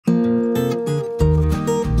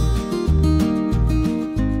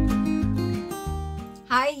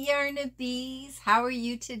How are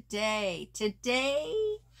you today?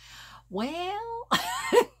 Well,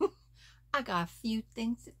 I got a few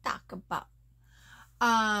things to talk about.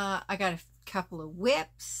 I got a couple of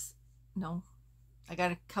whips. No, I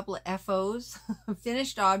got a couple of FOs,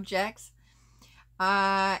 finished objects.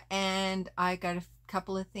 And I got a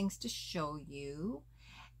couple of things to show you.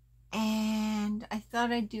 And I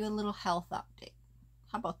thought I'd do a little health update.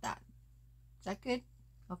 How about that? Is that good?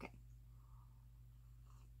 Okay.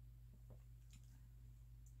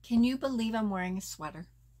 Can you believe I'm wearing a sweater?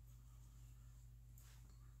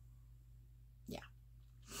 Yeah.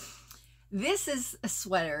 This is a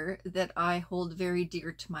sweater that I hold very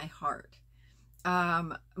dear to my heart.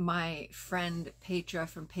 My friend Petra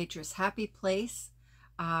from Petra's Happy Place,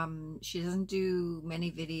 she doesn't do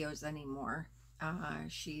many videos anymore.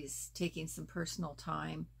 She's taking some personal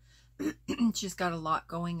time. She's got a lot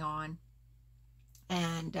going on,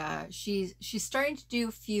 and she's starting to do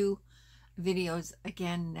a few videos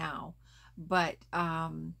again now, but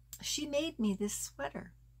she made me this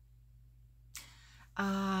sweater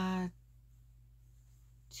 2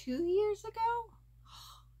 years ago.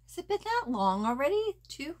 Has it been that long already?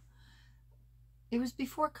 It was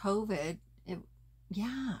before COVID.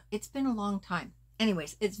 Yeah, it's been a long time.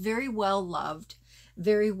 Anyways, it's very well loved,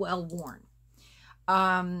 very well worn,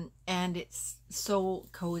 and it's so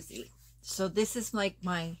cozy. So this is like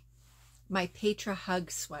my Petra hug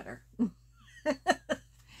sweater.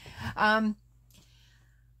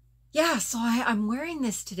 Yeah, so I'm wearing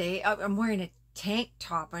this today. I'm wearing a tank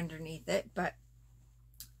top underneath it, but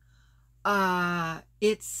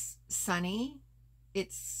it's sunny,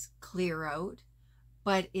 it's clear out,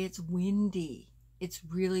 but it's windy. It's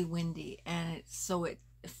really windy, and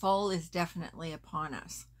fall is definitely upon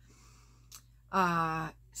us.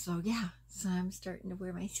 So yeah, so I'm starting to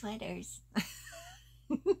wear my sweaters.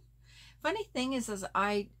 Funny thing is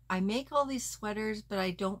I make all these sweaters, but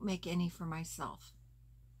I don't make any for myself.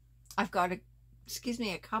 I've got a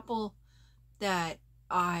couple that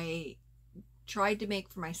I tried to make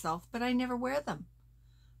for myself, but I never wear them.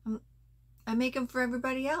 I make them for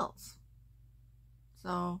everybody else.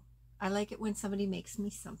 So I like it when somebody makes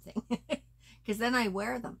me something, because then I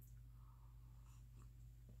wear them.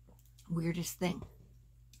 Weirdest thing.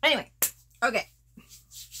 Anyway, okay.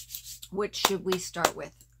 Which should we start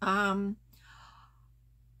with?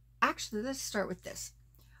 Actually, let's start with this.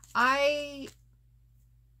 I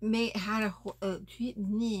did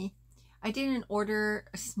an order,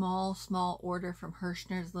 a small order from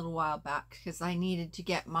Hirschner's a little while back, because I needed to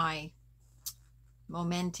get my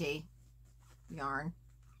Momenti yarn.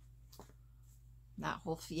 That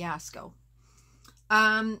whole fiasco.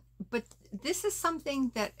 But this is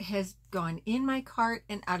something that has gone in my cart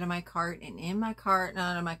and out of my cart and in my cart and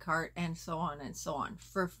out of my cart and so on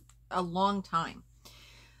for a long time,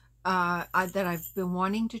 that I've been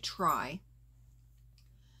wanting to try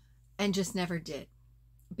and just never did,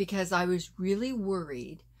 because I was really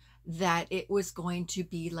worried that it was going to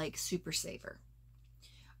be like Super Saver.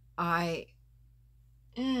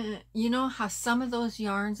 You know how some of those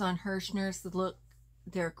yarns on Hirschner's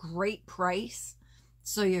they're great price.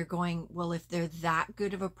 So you're going, well, if they're that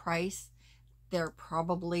good of a price, they're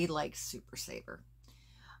probably like Super Saver.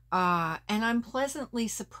 And I'm pleasantly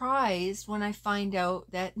surprised when I find out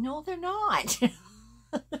that no, they're not.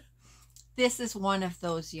 This is one of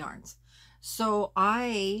those yarns. So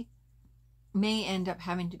I may end up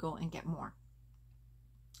having to go and get more.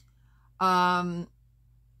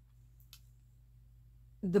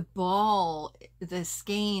 The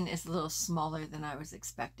skein is a little smaller than I was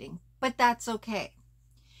expecting, but that's okay.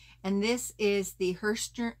 And this is the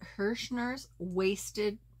Hirschner's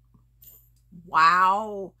worsted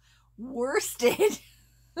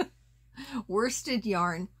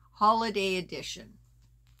yarn holiday edition.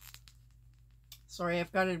 Sorry,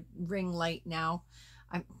 I've got a ring light now.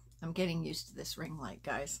 I'm getting used to this ring light,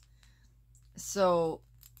 guys. So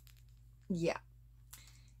yeah,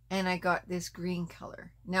 and I got this green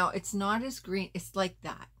color. Now it's not as green. It's like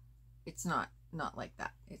that. It's not like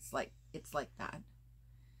that. It's like that.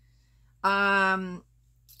 And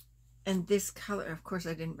this color, of course,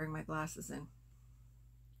 I didn't bring my glasses in.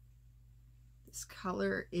 This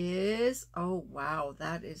color is, oh wow,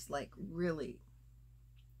 that is like really,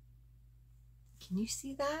 can you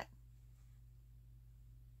see that?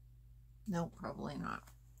 No, probably not.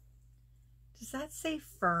 Does that say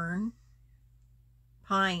fern?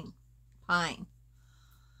 Pine.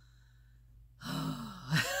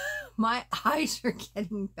 My eyes are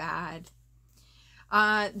getting bad.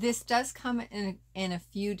 This does come in a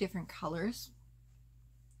few different colors.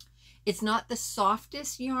 It's not the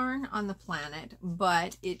softest yarn on the planet,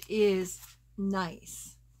 but it is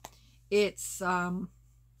nice. It's, I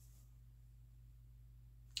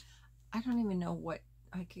don't even know what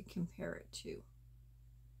I could compare it to.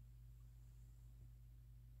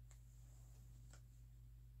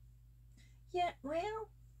 Yeah, well,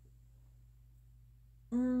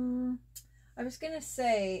 I was going to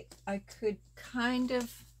say I could kind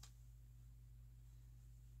of,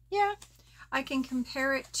 yeah, I can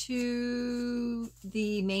compare it to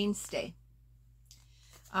the Mainstay.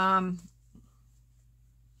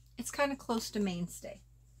 It's kind of close to Mainstay.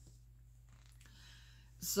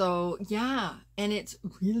 So yeah, and it's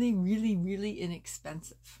really, really, really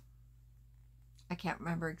inexpensive. I can't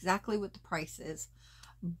remember exactly what the price is,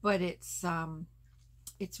 but it's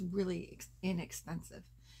really inexpensive.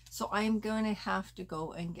 So I am going to have to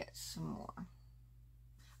go and get some more.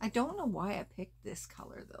 I don't know why I picked this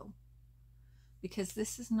color though, because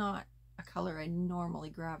this is not a color I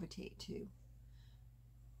normally gravitate to.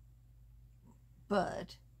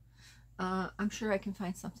 But I'm sure I can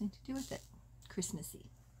find something to do with it.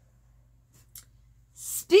 Christmassy.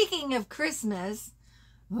 Speaking of Christmas,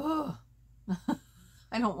 oh,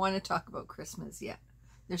 I don't want to talk about Christmas yet.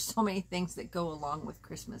 There's so many things that go along with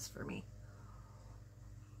Christmas for me.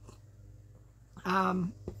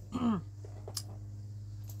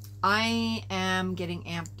 I am getting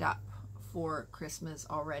amped up for Christmas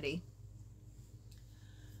already.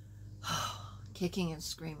 Kicking and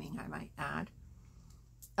screaming, I might add.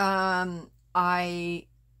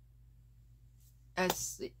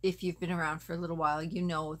 As if you've been around for a little while, you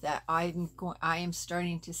know that I am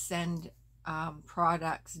starting to send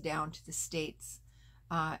products down to the States,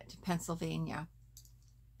 to Pennsylvania,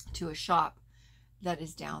 to a shop that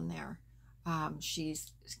is down there.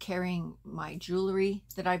 She's carrying my jewelry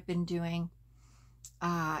that I've been doing,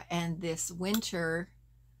 and this winter,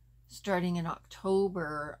 starting in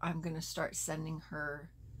October, I'm going to start sending her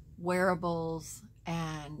wearables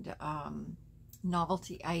and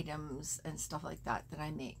novelty items and stuff like that I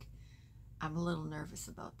make. I'm a little nervous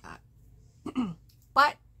about that.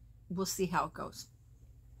 But we'll see how it goes.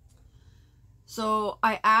 So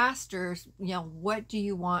I asked her, you know, what do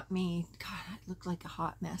you want me? God, I look like a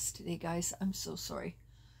hot mess today, guys. I'm so sorry.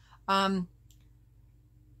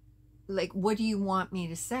 Like, what do you want me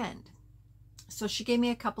to send? So she gave me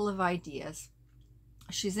a couple of ideas.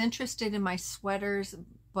 She's interested in my sweaters,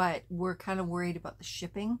 but we're kind of worried about the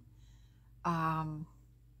shipping.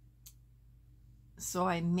 So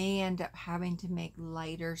I may end up having to make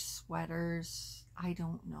lighter sweaters. I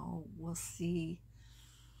don't know. We'll see.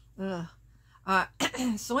 Ugh.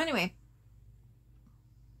 So anyway,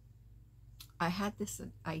 I had this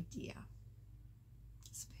idea,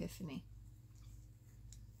 this epiphany.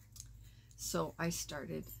 So I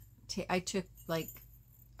started, I took like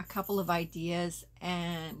a couple of ideas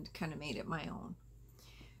and kind of made it my own.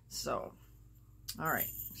 So, all right.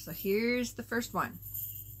 So here's the first one.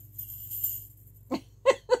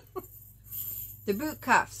 The boot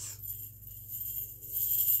cuffs.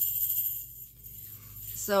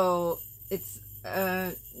 So it's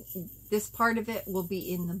this part of it will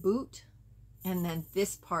be in the boot, and then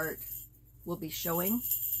this part will be showing.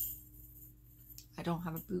 I don't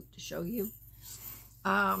have a boot to show you.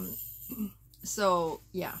 So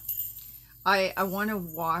yeah, I want to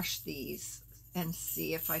wash these and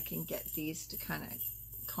see if I can get these to kind of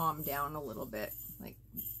calm down a little bit, like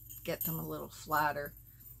get them a little flatter.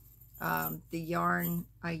 The yarn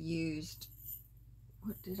I used,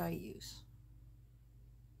 what did I use?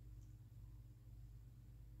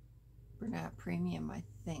 Bernat Premium, I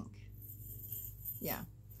think. Yeah.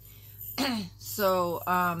 So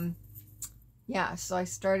yeah, so I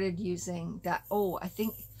started using that. Oh, I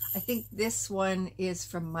think this one is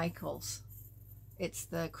from Michael's. It's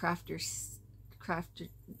the Crafter's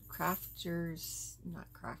not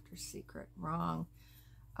Crafter's Secret, wrong.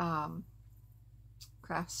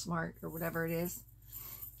 Craft Smart or whatever it is.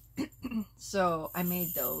 So I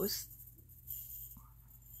made those.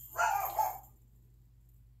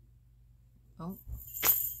 Oh,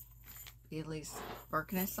 Bailey's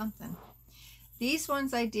barking at something. These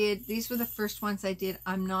ones I did, these were the first ones I did.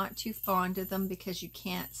 I'm not too fond of them because you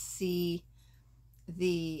can't see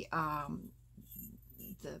the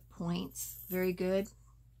points very good.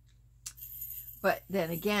 But then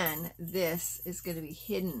again, this is going to be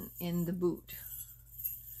hidden in the boot,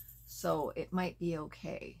 so it might be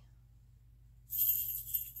okay.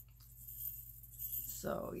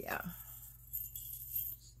 So yeah.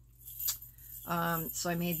 So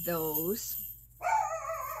I made those.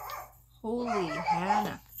 Holy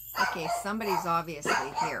Hannah. Okay, somebody's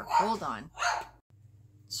obviously here. Hold on.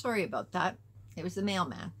 Sorry about that. It was the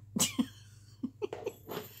mailman.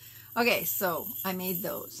 Okay, so I made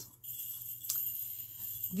those.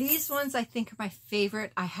 These ones I think are my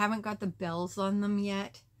favorite. I haven't got the bells on them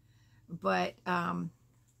yet, but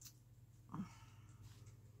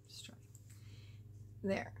just try.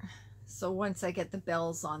 There. So once I get the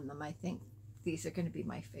bells on them, I think these are going to be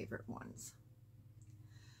my favorite ones.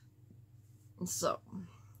 So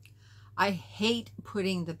I hate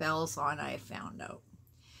putting the bells on, I have found out.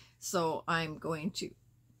 So I'm going to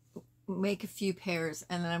make a few pairs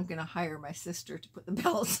and then I'm going to hire my sister to put the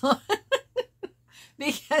bells on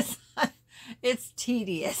because it's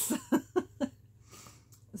tedious.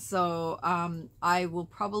 So I will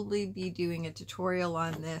probably be doing a tutorial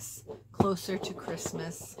on this closer to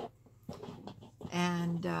Christmas.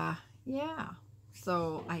 And yeah,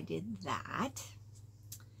 so I did that.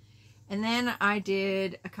 And then I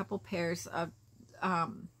did a couple pairs of,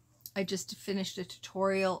 I just finished a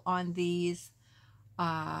tutorial on these.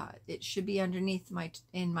 It should be underneath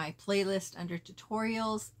in my playlist under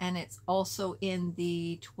tutorials, and it's also in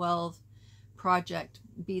the 12 project,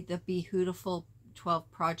 the Be Hootiful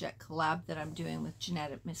 12 project collab that I'm doing with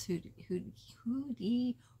Jeanette Miss Hootie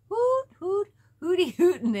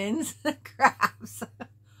Hootenan's Crafts.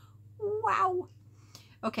 Wow.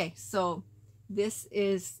 Okay, so this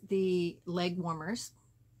is the leg warmers.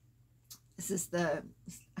 This is I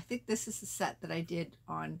think this is the set that I did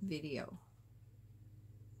on video.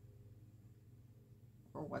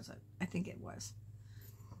 Or was it? I think it was.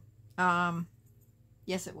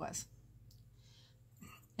 Yes, it was.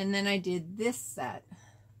 And then I did this set.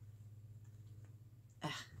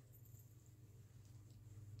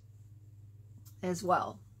 As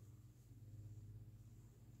well.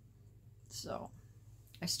 So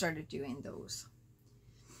I started doing those.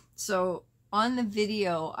 So on the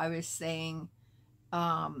video, I was saying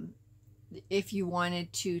if you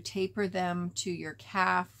wanted to taper them to your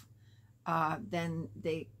calf, then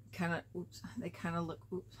they kind of look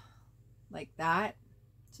like that.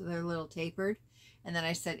 So they're a little tapered. And then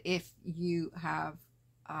I said, if you have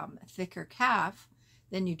a thicker calf,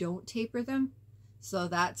 then you don't taper them. So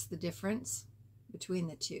that's the difference between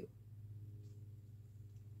the two.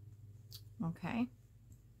 Okay.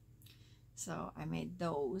 So I made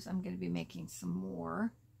those. I'm going to be making some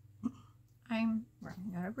more. I'm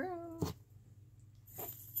running out of room.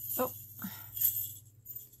 Oh.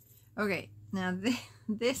 Okay. Now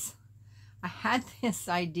this, I had this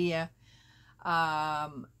idea.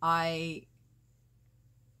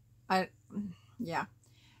 Yeah.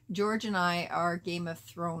 George and I are Game of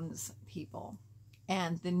Thrones people.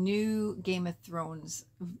 And the new Game of Thrones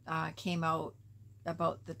came out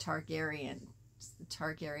about the Targaryens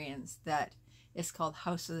that is called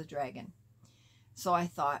House of the Dragon. So I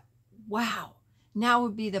thought, wow, now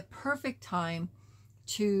would be the perfect time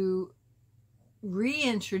to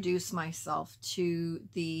reintroduce myself to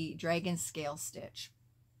the dragon scale stitch.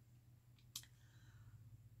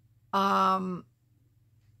 Or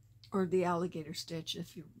the alligator stitch,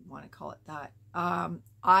 if you want to call it that.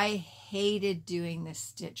 I hated doing this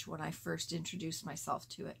stitch when I first introduced myself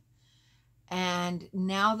to it. And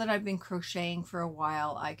now that I've been crocheting for a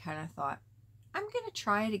while, I kind of thought, I'm going to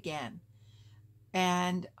try it again.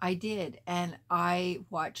 And I did. And I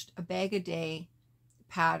watched A Bag a Day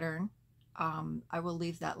pattern. I will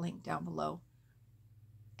leave that link down below.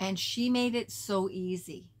 And she made it so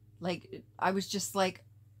easy. Like, I was just like,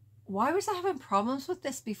 why was I having problems with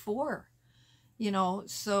this before? You know,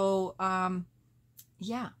 so,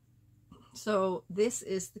 yeah. So this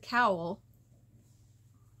is the cowl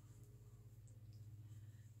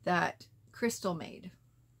that Crystal made.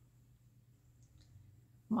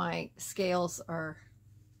 My scales are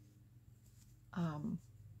kind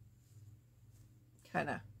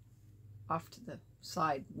of off to the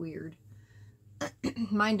side, weird.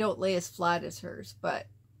 Mine don't lay as flat as hers, but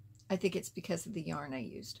I think it's because of the yarn I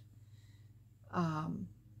used.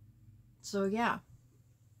 So yeah.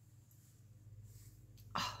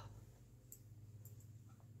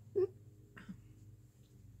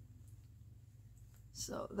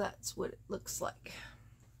 So that's what it looks like.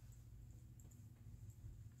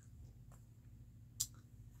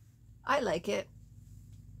 I like it.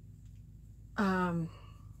 But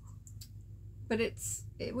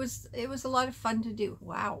it was a lot of fun to do.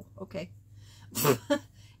 Wow. Okay.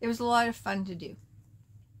 It was a lot of fun to do.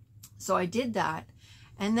 So I did that.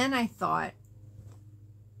 And then I thought,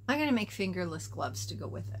 I'm going to make fingerless gloves to go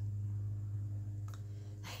with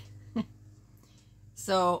it.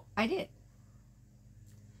 So I did.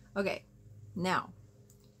 Okay. Now,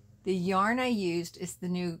 the yarn I used is the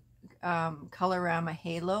new Colorama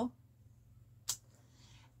Halo.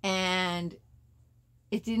 And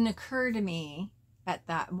it didn't occur to me at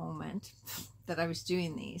that moment that I was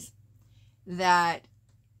doing these, that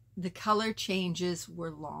the color changes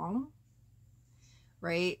were long,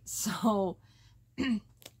 right? So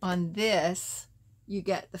on this, you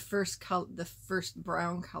get the first color, the first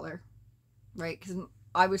brown color, right? Because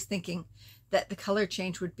I was thinking that the color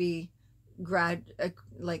change would be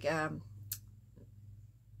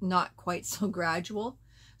not quite so gradual.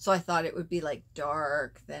 So I thought it would be like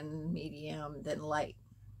dark, then medium, then light.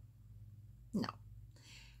 No.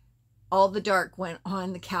 All the dark went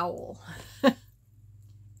on the cowl.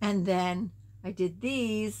 And then I did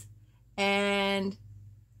these, and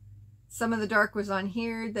some of the dark was on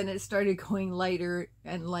here, then it started going lighter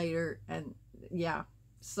and lighter, and yeah.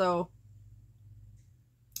 So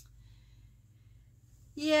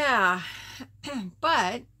yeah,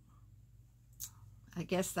 but I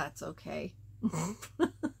guess that's okay.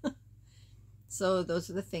 So those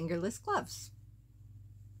are the fingerless gloves.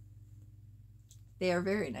 They are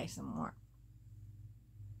very nice and warm.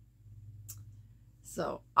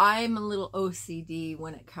 So I'm a little OCD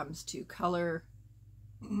when it comes to color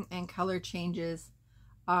and color changes.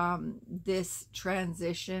 This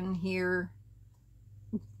transition here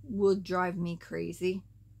will drive me crazy.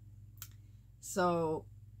 So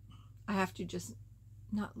I have to just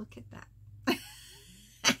not look at that.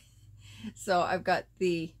 So I've got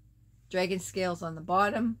the dragon scales on the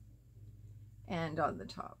bottom and on the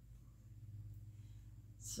top.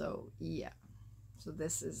 So yeah, so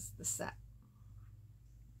this is the set.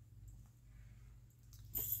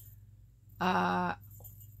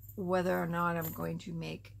 Whether or not I'm going to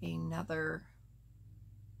make another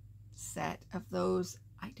set of those,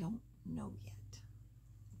 I don't know yet.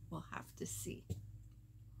 We'll have to see.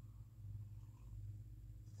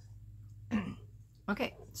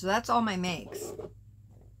 Okay, so that's all my makes.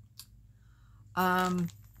 I've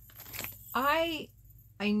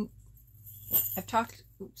talked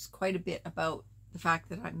quite a bit about the fact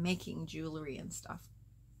that I'm making jewelry and stuff.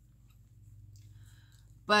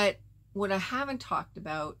 But what I haven't talked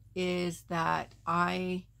about is that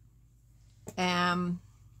I am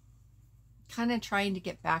kind of trying to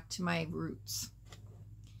get back to my roots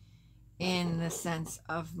in the sense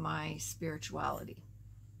of my spirituality.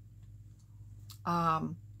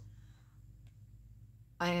 I'm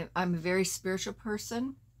a very spiritual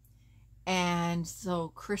person, and so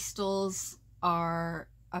crystals are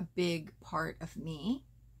a big part of me.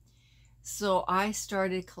 So I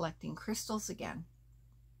started collecting crystals again,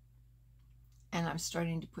 and I'm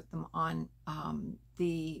starting to put them on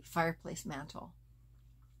the fireplace mantle.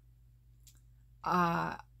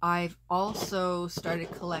 I've also started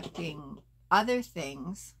collecting other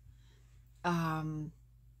things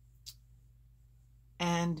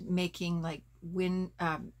and making like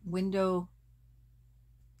window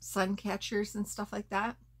sun catchers and stuff like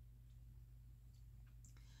that.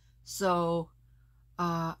 So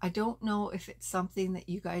I don't know if it's something that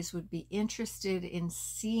you guys would be interested in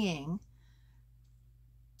seeing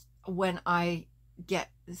when I get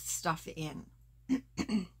this stuff in.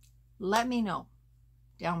 Let me know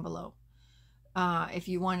down below if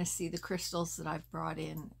you want to see the crystals that I've brought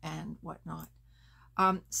in and whatnot.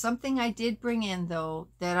 Something I did bring in, though,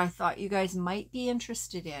 that I thought you guys might be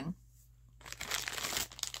interested in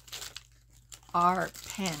are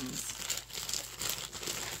pens.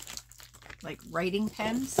 Like writing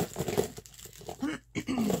pens.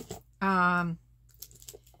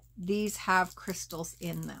 These have crystals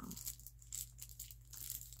in them. Let's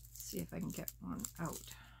see if I can get one out.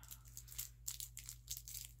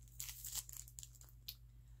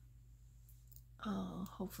 Oh,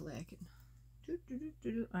 hopefully I can.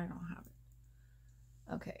 I don't have it.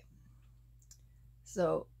 Okay.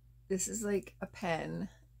 So this is like a pen,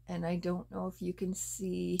 and I don't know if you can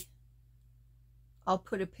see. I'll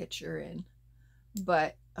put a picture in,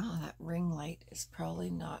 but oh, that ring light is probably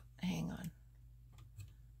not. Hang on.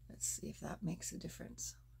 Let's see if that makes a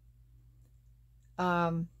difference.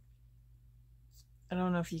 I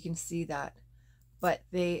don't know if you can see that, but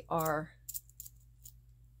they are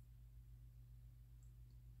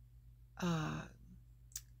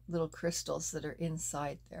little crystals that are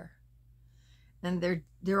inside there, and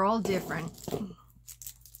they're all different.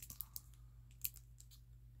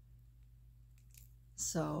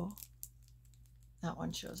 So that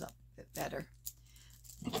one shows up a bit better.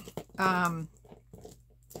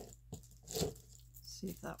 See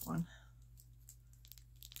if that one.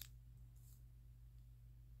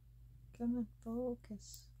 Come on,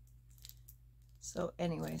 focus. So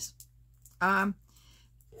anyways,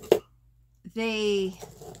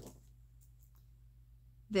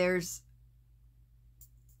 there's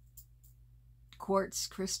quartz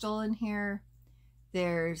crystal in here,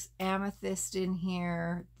 there's amethyst in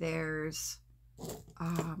here, there's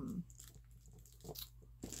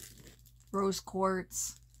rose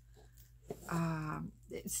quartz.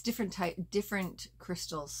 It's different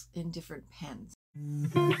crystals in different pens.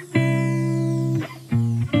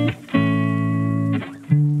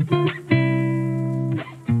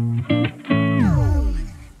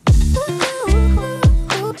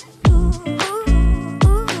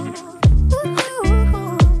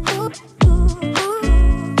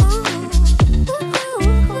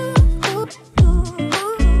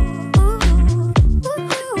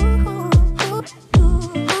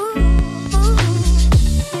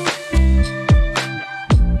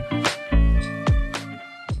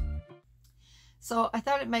 So I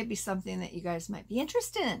thought it might be something that you guys might be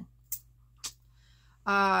interested in.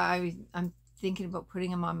 I'm thinking about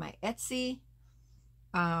putting them on my Etsy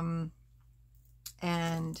and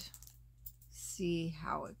see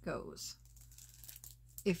how it goes.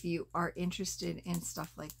 If you are interested in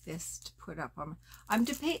stuff like this to put up on, I'm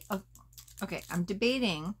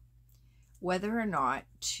debating whether or not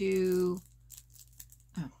to,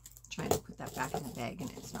 trying to put that back in the bag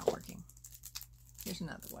and it's not working. Here's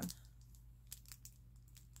another one.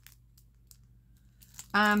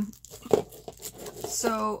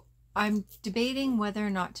 So I'm debating whether or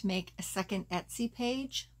not to make a second Etsy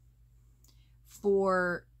page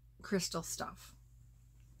for crystal stuff.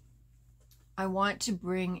 I want to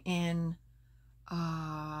bring in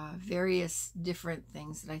various different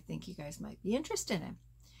things that I think you guys might be interested in.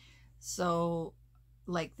 So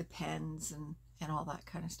like the pens and all that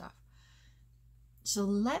kind of stuff. So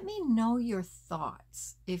let me know your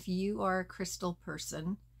thoughts. If you are a crystal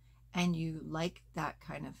person and you like that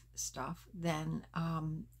kind of stuff, then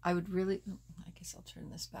I would really, I guess I'll turn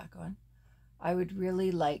this back on. I would really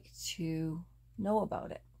like to know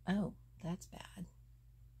about it. Oh, that's bad.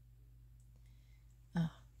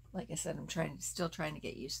 Oh, like I said, I'm still trying to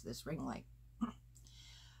get used to this ring light.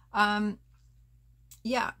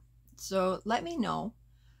 Yeah, so let me know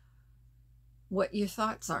what your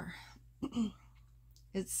thoughts are.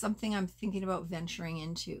 It's something I'm thinking about venturing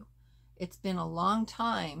into. It's been a long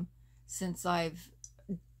time since I've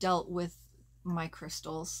dealt with my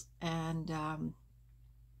crystals, and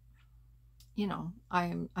you know,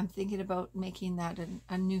 I'm thinking about making that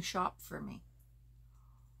a new shop for me.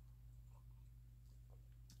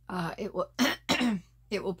 It will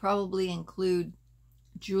it will probably include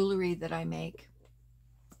jewelry that I make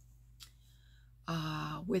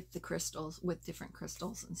with the crystals, with different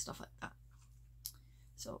crystals and stuff like that.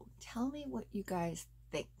 So tell me what you guys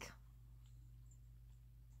think.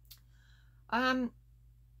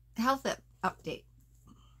 Health update.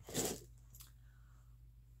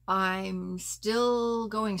 I'm still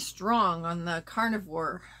going strong on the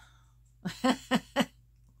carnivore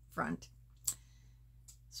front,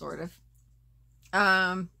 sort of.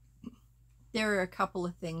 There are a couple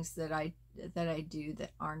of things that I do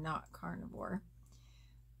that are not carnivore,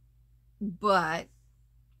 but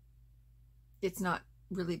it's not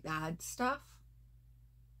really bad stuff.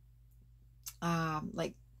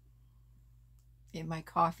 Like in my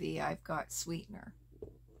coffee, I've got sweetener.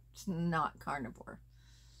 It's not carnivore,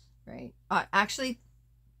 right? Actually,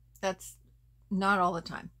 that's not all the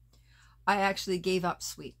time. I actually gave up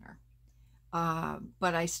sweetener,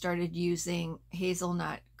 but I started using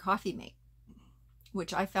hazelnut coffee mate,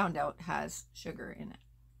 which I found out has sugar in it.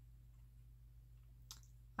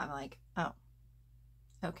 I'm like, oh,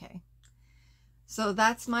 okay. So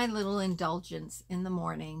that's my little indulgence in the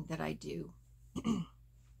morning that I do.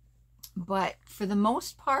 But for the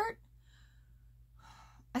most part,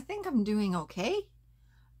 I think I'm doing okay.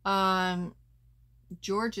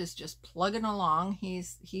 George is just plugging along.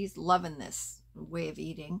 He's loving this way of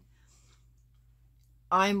eating.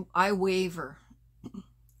 I waver.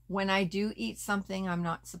 When I do eat something I'm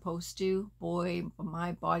not supposed to, boy,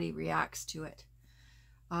 my body reacts to it.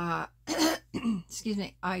 Excuse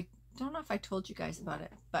me. I don't know if I told you guys about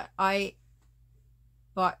it, but I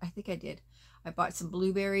think I did. I bought some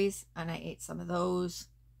blueberries and I ate some of those.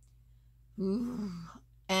 Ooh.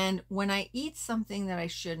 And when I eat something that I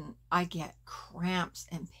shouldn't, I get cramps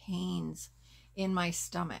and pains in my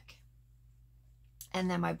stomach. And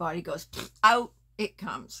then my body goes, out it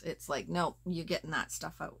comes. It's like, no, you're getting that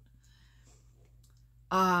stuff out.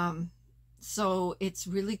 So it's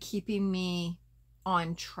really keeping me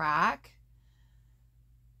on track.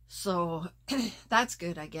 So that's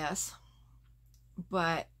good, I guess.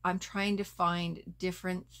 But I'm trying to find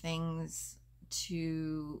different things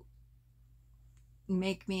to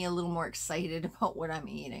make me a little more excited about what I'm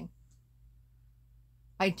eating.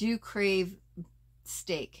 I do crave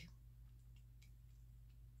steak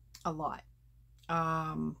a lot.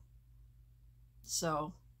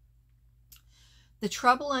 So The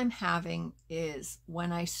trouble I'm having is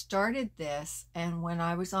when I started this and when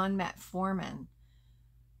I was on metformin,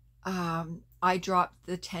 I dropped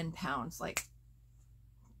the 10 pounds like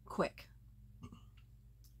quick.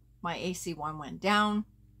 My AC1 went down.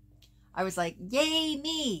 I was like, yay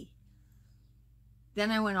me.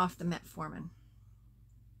 Then I went off the metformin,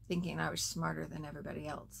 thinking I was smarter than everybody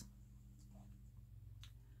else.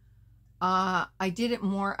 I did it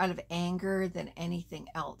more out of anger than anything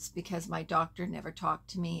else because my doctor never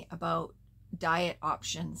talked to me about diet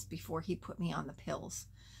options before he put me on the pills.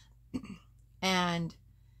 And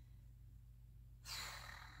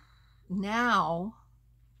now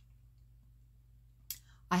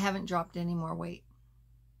I haven't dropped any more weight.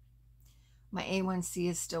 My A1C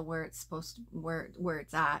is still where it's supposed to, where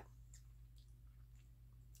it's at.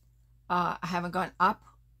 I haven't gone up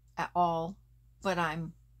at all, but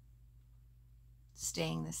I'm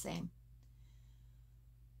staying the same.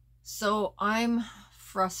 So I'm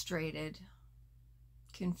frustrated,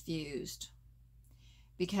 confused,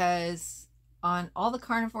 because on all the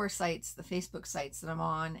carnivore sites, the Facebook sites that I'm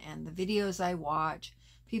on, and the videos I watch,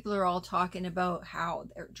 people are all talking about how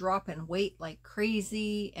they're dropping weight like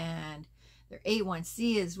crazy, and their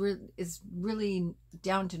A1C is really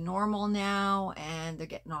down to normal now, and they're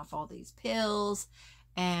getting off all these pills,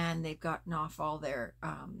 and they've gotten off all their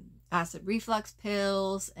acid reflux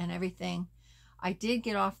pills and everything. I did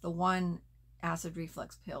get off the one acid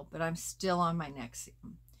reflux pill, but I'm still on my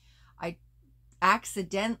Nexium. I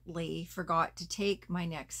accidentally forgot to take my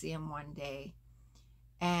Nexium one day,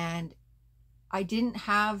 and I didn't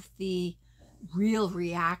have the real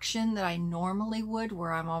reaction that I normally would,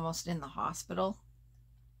 where I'm almost in the hospital,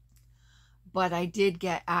 but I did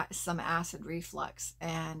get some acid reflux,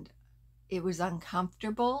 and it was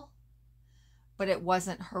uncomfortable, but it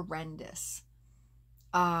wasn't horrendous.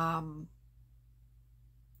 But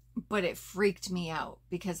it freaked me out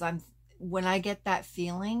because when I get that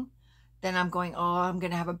feeling, then I'm going, oh, I'm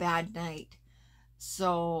going to have a bad night.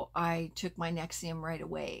 So I took my Nexium right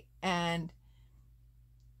away, and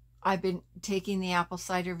I've been taking the apple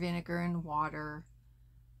cider vinegar and water,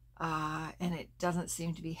 and it doesn't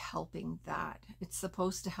seem to be helping that. It's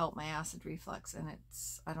supposed to help my acid reflux, and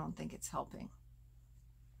I don't think it's helping.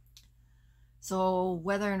 So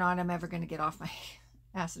whether or not I'm ever going to get off my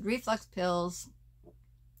acid reflux pills,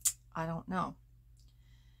 I don't know.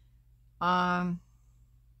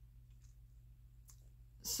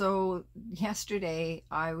 So yesterday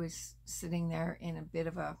I was sitting there in a bit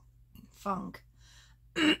of a funk,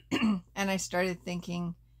 and I started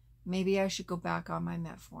thinking maybe I should go back on my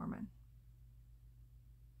metformin.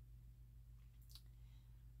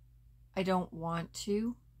 I don't want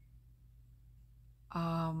to,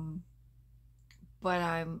 but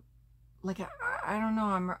I'm like, I don't know,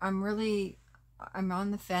 I'm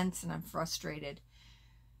on the fence, and I'm frustrated.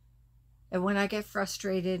 And when I get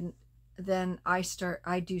frustrated, then I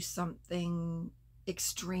do something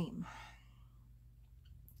extreme.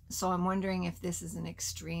 So I'm wondering if this is an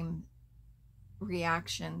extreme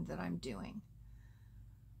reaction that I'm doing.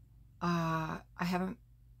 I haven't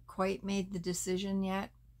quite made the decision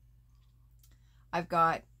yet. I've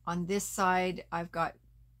got, on this side, I've got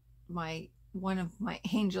one of my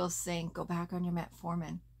angels saying, go back on your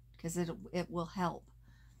metformin because it will help.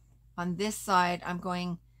 On this side, I'm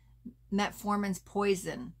going, metformin's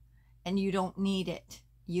poison and you don't need it.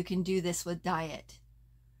 You can do this with diet.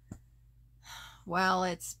 Well,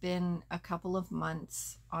 it's been a couple of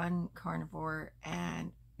months on carnivore,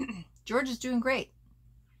 and George is doing great.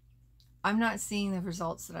 I'm not seeing the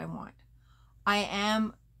results that I want. I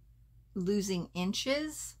am losing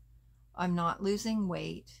inches. I'm not losing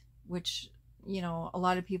weight, which, you know, a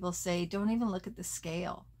lot of people say, don't even look at the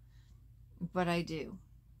scale. But I do.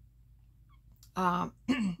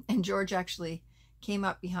 And George actually came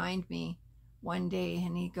up behind me one day,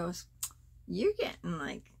 and he goes, you're getting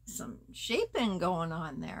like some shaping going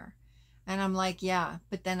on there. And I'm like, yeah.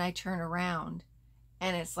 But then I turn around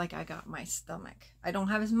and it's like I got my stomach. I don't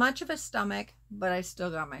have as much of a stomach, but I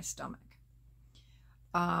still got my stomach.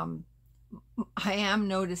 I am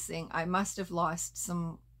noticing I must have lost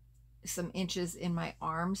some inches in my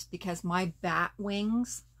arms because my bat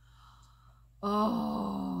wings,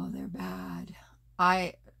 oh, they're bad.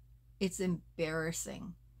 It's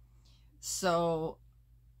embarrassing. So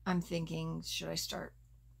I'm thinking, should I start,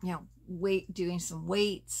 you know, doing some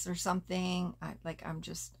weights or something?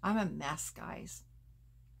 I'm a mess, guys.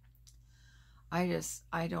 I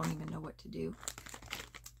don't even know what to do.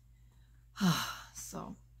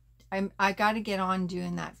 So I got to get on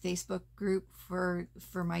doing that Facebook group for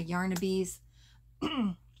my Yarnabees,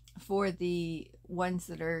 for the ones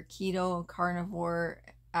that are keto, carnivore,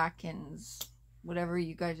 Atkins, whatever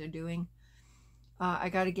you guys are doing. I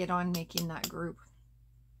got to get on making that group,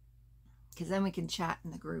 because then we can chat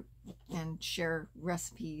in the group and share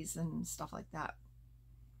recipes and stuff like that.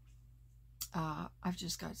 I've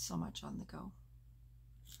just got so much on the go.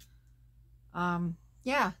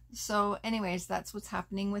 Yeah, so anyways, that's what's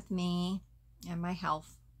happening with me and my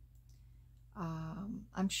health.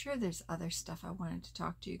 I'm sure there's other stuff I wanted to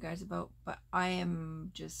talk to you guys about, but I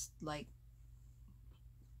am just like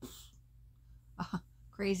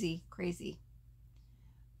crazy.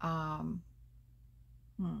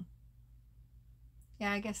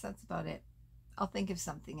 Yeah, I guess that's about it. I'll think of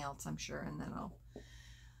something else, I'm sure, and then I'll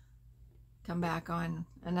come back on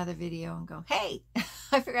another video and go, hey,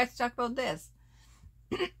 I forgot to talk about this.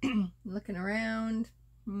 Looking around.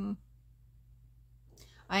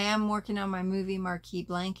 I am working on my movie marquee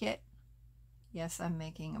blanket. Yes, I'm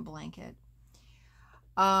making a blanket.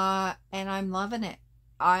 And I'm loving it.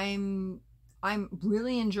 I'm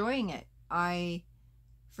really enjoying it. I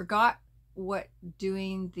forgot what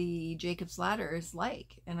doing the Jacob's Ladder is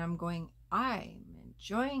like, and I'm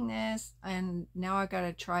enjoying this, and now I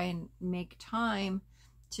gotta try and make time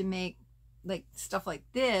to make like stuff like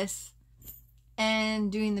this and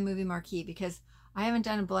doing the movie marquee, because I haven't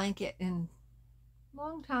done a blanket in a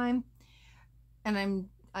long time, and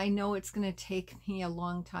I know it's gonna take me a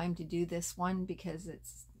long time to do this one, because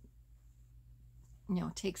it's, you know,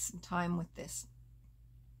 it takes some time with this,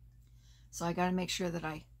 so I got to make sure that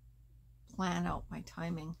I plan out my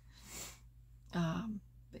timing.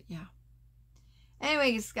 But yeah,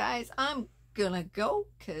 anyways guys, I'm gonna go,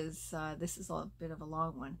 because this is a bit of a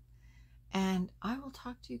long one, and I will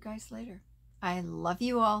talk to you guys later. I love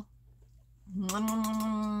you all,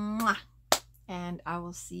 and I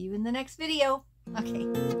will see you in the next video. Okay,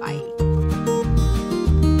 bye.